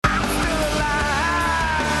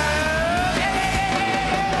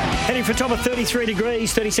shooting for a top of 33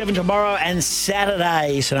 degrees, 37 tomorrow and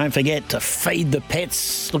Saturday. So don't forget to feed the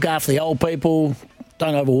pets, look after the old people,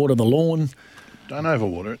 don't overwater the lawn. Don't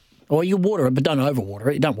overwater it. Or you water it, but don't overwater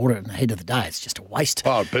it. You don't water it in the heat of the day. It's just a waste.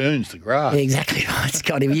 Oh, it burns the grass. Yeah, exactly right,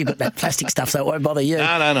 Scotty. You've got that plastic stuff, so it won't bother you. No.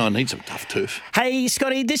 I need some tough turf. Hey,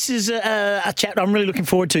 Scotty, this is a chat I'm really looking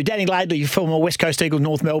forward to. Dani Laidley, former West Coast Eagles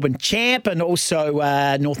North Melbourne champ and also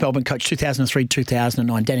North Melbourne coach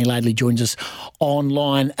 2003-2009. Dani Laidley joins us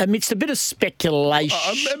online amidst a bit of speculation.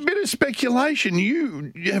 A bit of speculation.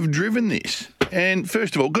 You have driven this. And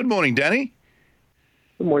first of all, good morning, Dani.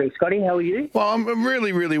 Good morning, Scotty. How are you? Well, I'm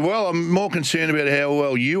really, really well. I'm more concerned about how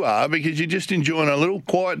well you are because you're just enjoying a little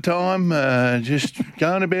quiet time, just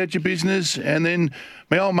going about your business. And then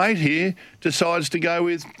my old mate here decides to go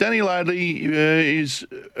with Dani Laidley is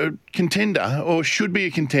a contender or should be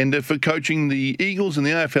a contender for coaching the Eagles in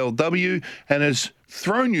the AFLW and has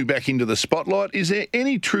thrown you back into the spotlight. Is there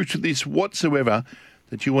any truth to this whatsoever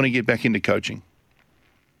that you want to get back into coaching?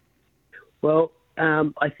 Well,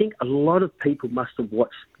 I think a lot of people must have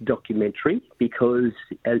watched the documentary because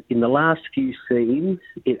in the last few scenes,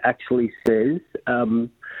 it actually says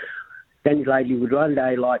Dani Laidley would one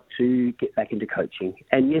day like to get back into coaching.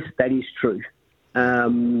 And yes, that is true.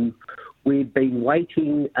 We've been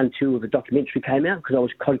waiting until the documentary came out because I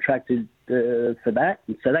was contracted for that.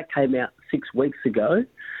 And so that came out 6 weeks ago.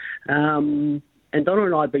 And Donna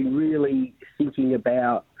and I have been really thinking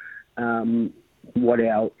about what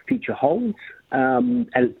our future holds. And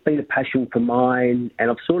it's been a passion for mine, and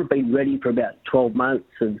I've sort of been ready for about 12 months.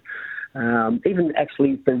 And even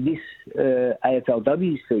actually for this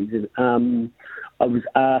AFLW season, I was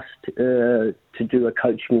asked to do a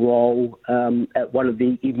coaching role at one of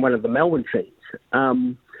the Melbourne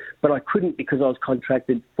teams, but I couldn't because I was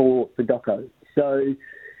contracted for the doco. So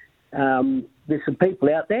there's some people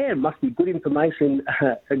out there, it must be good information,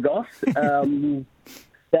 Goss,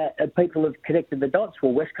 that people have connected the dots.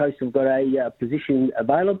 Well, West Coast have got a position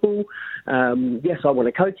available. Yes, I want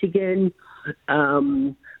to coach again.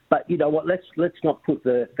 But you know what? Let's not put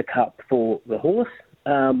the cart before the horse.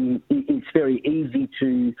 It's very easy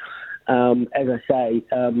to, as I say,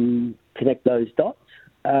 connect those dots.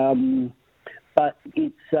 But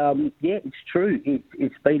it's it's true.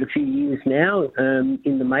 It's been a few years now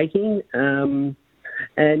in the making. And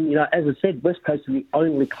you know, as I said, West Coast are the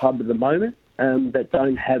only club at the moment that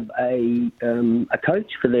don't have a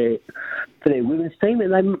coach for their women's team,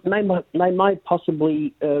 and they might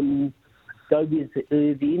possibly go with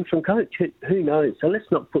the interim coach. Who knows? So let's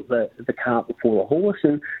not put the cart before the horse.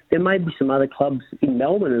 And there may be some other clubs in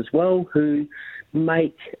Melbourne as well who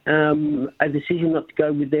make a decision not to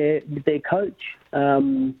go with their coach.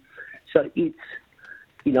 So it's,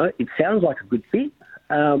 you know, it sounds like a good fit,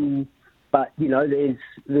 but you know,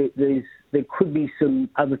 there could be some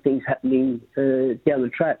other things happening down the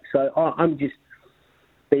track. So I'm just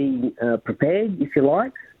being prepared, if you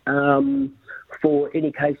like, for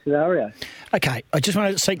any case scenario. Okay, I just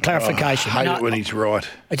want to seek clarification. I hate it when he's right.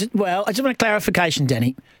 I just want a clarification,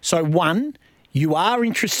 Dani. So, one, you are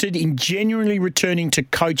interested in genuinely returning to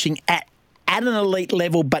coaching at an elite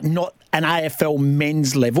level, but not an AFL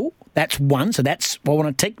men's level. That's one. So I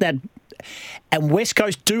want to take that. And West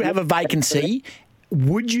Coast do have a vacancy.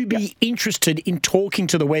 Would you be interested in talking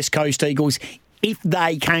to the West Coast Eagles if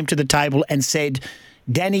they came to the table and said,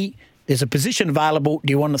 Dani, there's a position available,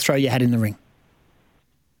 do you want to throw your hat in the ring?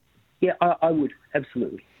 Yeah, I would,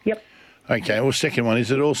 absolutely. Yep. Okay, well, second one,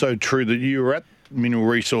 is it also true that you were at Mineral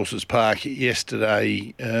Resources Park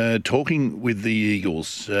yesterday talking with the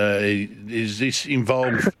Eagles? Does this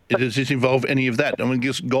involve any of that? I mean,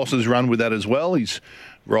 Goss has run with that as well. He's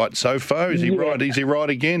right so far. Is he right? Is he right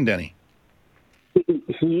again, Dani?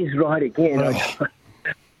 He is right again.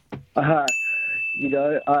 Oh. You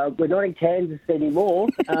know, we're not in Kansas anymore.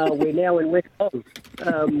 We're now in West Coast.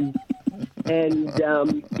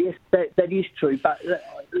 Yes, that is true. But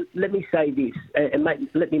let me say this, and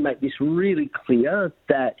let me make this really clear,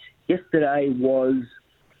 that yesterday was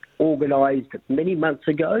organised many months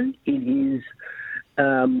ago. It is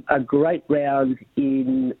a great round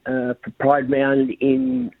in Pride round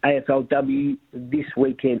in AFLW this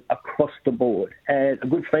weekend across the board. And a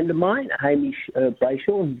good friend of mine, Hamish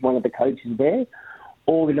Brayshaw, who's one of the coaches there,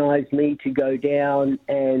 organised me to go down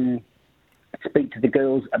and speak to the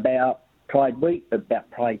girls about Pride Week, about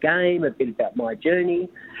Pride Game, a bit about my journey,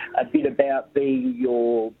 a bit about being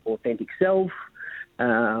your authentic self,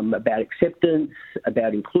 about acceptance,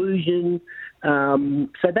 about inclusion.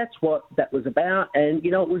 So that's what that was about. And, you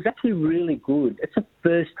know, it was actually really good. It's the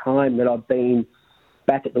first time that I've been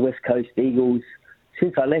back at the West Coast Eagles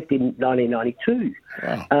since I left in 1992.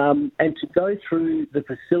 Wow. And to go through the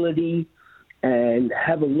facility and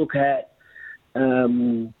have a look at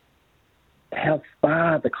how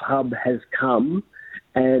far the club has come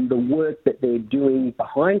and the work that they're doing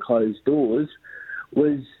behind closed doors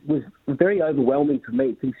was very overwhelming for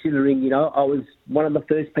me, considering, I was one of the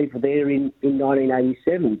first people there in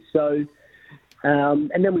 1987. So,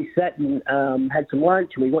 and then we sat and had some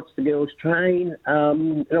lunch and we watched the girls train.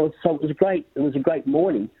 And it was a great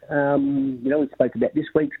morning. We spoke about this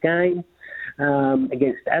week's game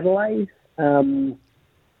against Adelaide. And,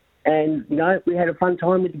 we had a fun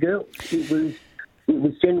time with the girls. It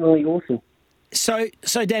was genuinely awesome. So,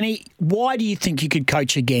 Dani, why do you think you could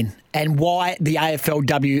coach again, and why the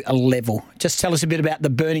AFLW level? Just tell us a bit about the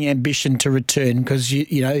burning ambition to return, because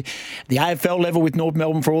the AFL level with North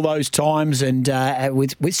Melbourne for all those times, and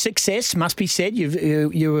with success, must be said,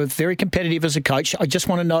 you were very competitive as a coach. I just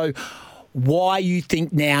want to know why you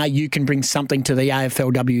think now you can bring something to the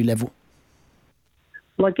AFLW level.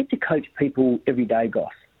 Well, I get to coach people every day,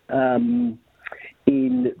 Goss.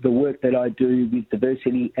 In the work that I do with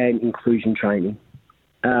diversity and inclusion training.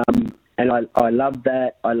 And I love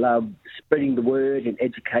that. I love spreading the word and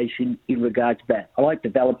education in regard to that. I like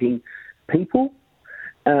developing people,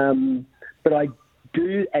 but I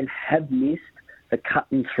do and have missed the cut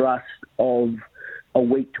and thrust of a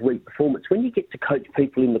week-to-week performance. When you get to coach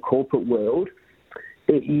people in the corporate world,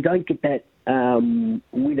 you don't get that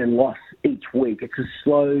win and loss each week. It's a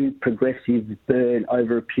slow, progressive burn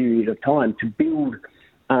over a period of time to build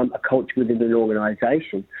a culture within an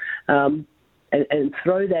organisation. And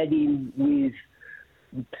throw that in with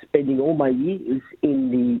spending all my years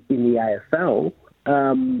in the AFL,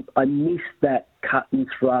 I miss that cut and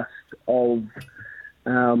thrust of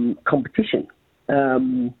competition.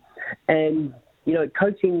 And,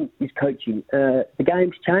 coaching is coaching. The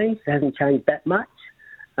game's changed. It hasn't changed that much.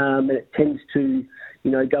 And it tends to,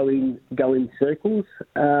 go in circles.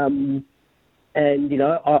 I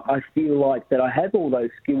feel like that I have all those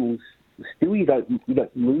skills. Still, you don't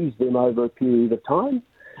lose them over a period of time.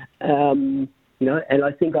 And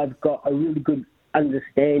I think I've got a really good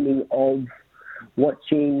understanding of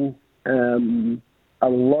watching a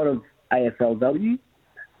lot of AFLW,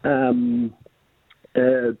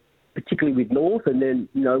 particularly with North, and then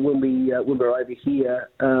when we're over here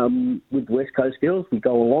with the West Coast girls, we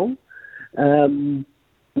go along, and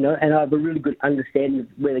I have a really good understanding of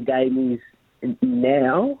where the game is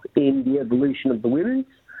now in the evolution of the women's,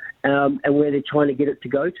 and where they're trying to get it to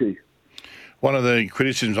go to. One of the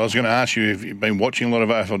criticisms I was going to ask you, if you've been watching a lot of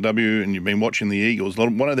AFLW and you've been watching the Eagles,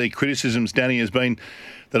 one of their criticisms, Dani, has been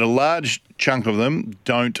that a large chunk of them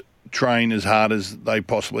don't train as hard as they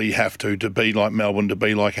possibly have to be like Melbourne, to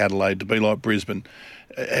be like Adelaide, to be like Brisbane.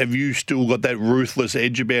 Have you still got that ruthless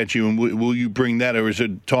edge about you, and will you bring that, or is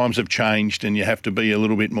it times have changed and you have to be a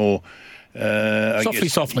little bit more...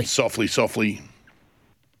 Softly.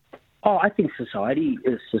 Oh, I think society's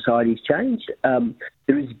changed.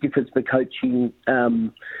 There is a difference for coaching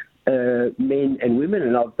men and women,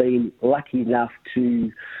 and I've been lucky enough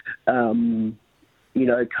to,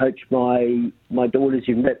 coach my daughters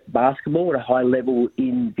who've met basketball at a high level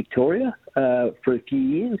in Victoria for a few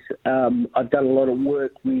years. I've done a lot of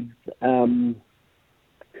work with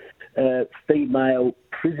female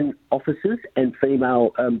prison officers and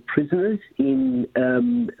female prisoners in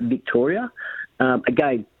Victoria.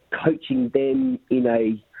 Again, coaching them in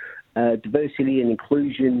a diversity and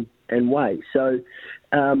inclusion and way. So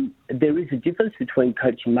there is a difference between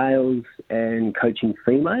coaching males and coaching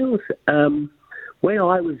females. When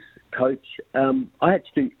I was coach, I had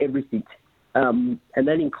to do everything, and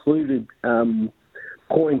that included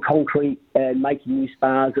pouring concrete and making new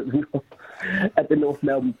spars at the North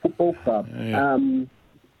Melbourne Football Club. Yeah.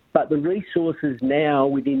 But the resources now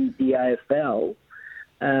within the AFL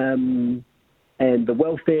and the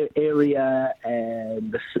welfare area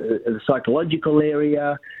and the psychological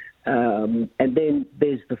area, and then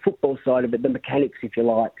there's the football side of it, the mechanics, if you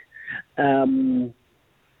like.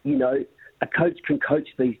 A coach can coach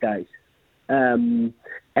these days. And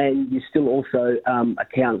you're still also a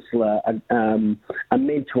counsellor, a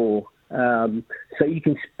mentor. So you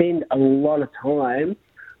can spend a lot of time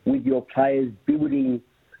with your players building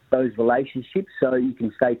those relationships so you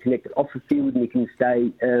can stay connected off the field and you can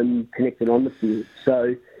stay connected on the field.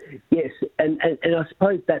 So, yes, and I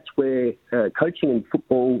suppose that's where coaching and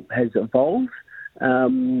football has evolved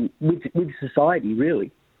with society,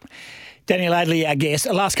 really. Dani Laidley, our guest.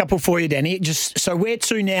 A last couple for you, Danny. Just so where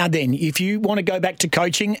to now then? If you want to go back to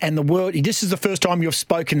coaching and the world, this is the first time you've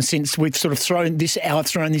spoken since we've sort of thrown this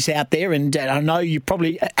out there. And I know you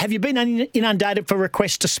probably have you been inundated for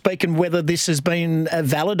requests to speak, and whether this has been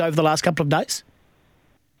valid over the last couple of days.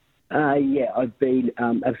 Yeah, I've been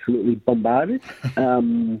absolutely bombarded,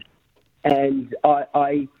 and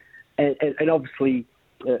I obviously.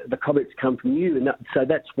 The comments come from you, and so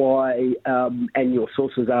that's why, and your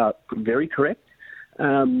sources are very correct.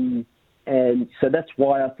 And so that's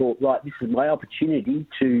why I thought, right, this is my opportunity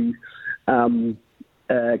to come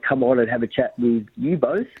on and have a chat with you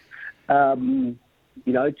both, to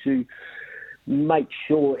make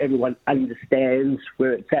sure everyone understands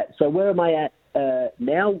where it's at. So where am I at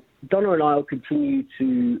now? Donna and I will continue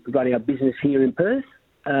to run our business here in Perth,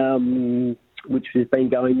 which has been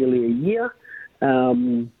going nearly a year.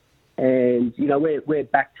 And we're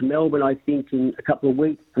back to Melbourne, I think, in a couple of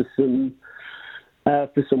weeks for some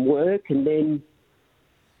work, and then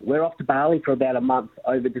we're off to Bali for about a month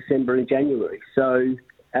over December and January. So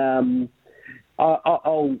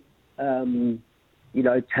I'll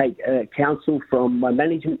take counsel from my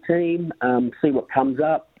management team, see what comes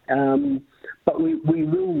up, but we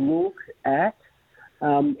will look at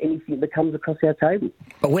anything that comes across our table.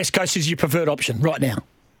 But West Coast is your preferred option right now.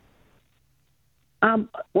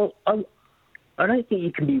 Well, I don't think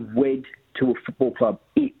you can be wed to a football club.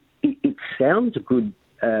 It sounds a good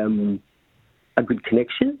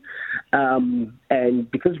connection,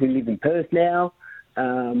 and because we live in Perth now,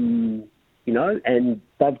 and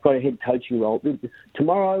they've got a head coaching role.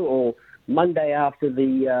 Tomorrow or Monday after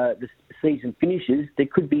the season finishes, there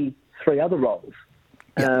could be 3 other roles,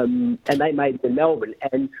 and they made it in Melbourne,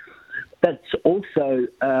 and that's also.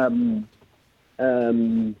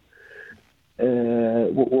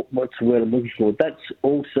 What's the word I'm looking for? That's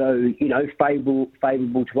also,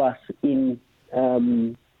 favourable to us in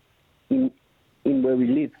where we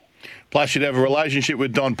live. Plus, you'd have a relationship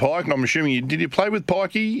with Don Pike, and I'm assuming did you play with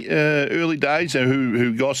Pikey early days,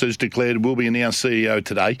 who Goss has declared will be announced CEO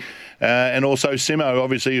today, and also Simo,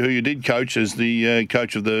 obviously, who you did coach as the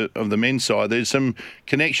coach of the men's side. There's some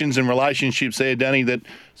connections and relationships there, Danny, that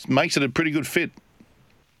makes it a pretty good fit.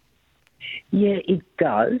 Yeah, it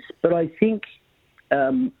does, but I think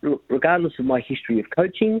regardless of my history of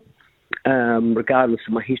coaching, regardless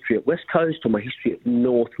of my history at West Coast or my history at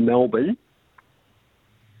North Melbourne,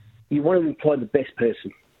 you want to employ the best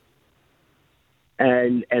person.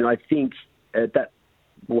 And I think that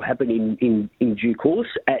will happen in due course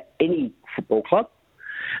at any football club.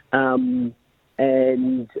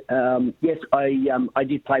 Yes, I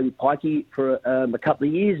did play with Pikey for a couple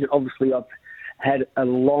of years, and obviously I've had a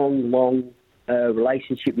long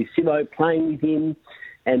relationship with Simo, playing with him,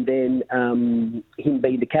 and then him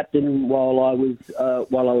being the captain while I was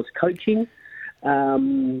coaching.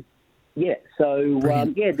 There's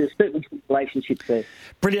certainly some relationships there.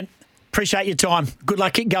 Brilliant. Appreciate your time. Good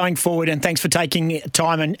luck going forward, and thanks for taking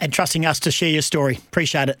time and trusting us to share your story.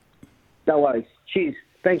 Appreciate it. No worries. Cheers.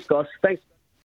 Thanks, guys. Thanks.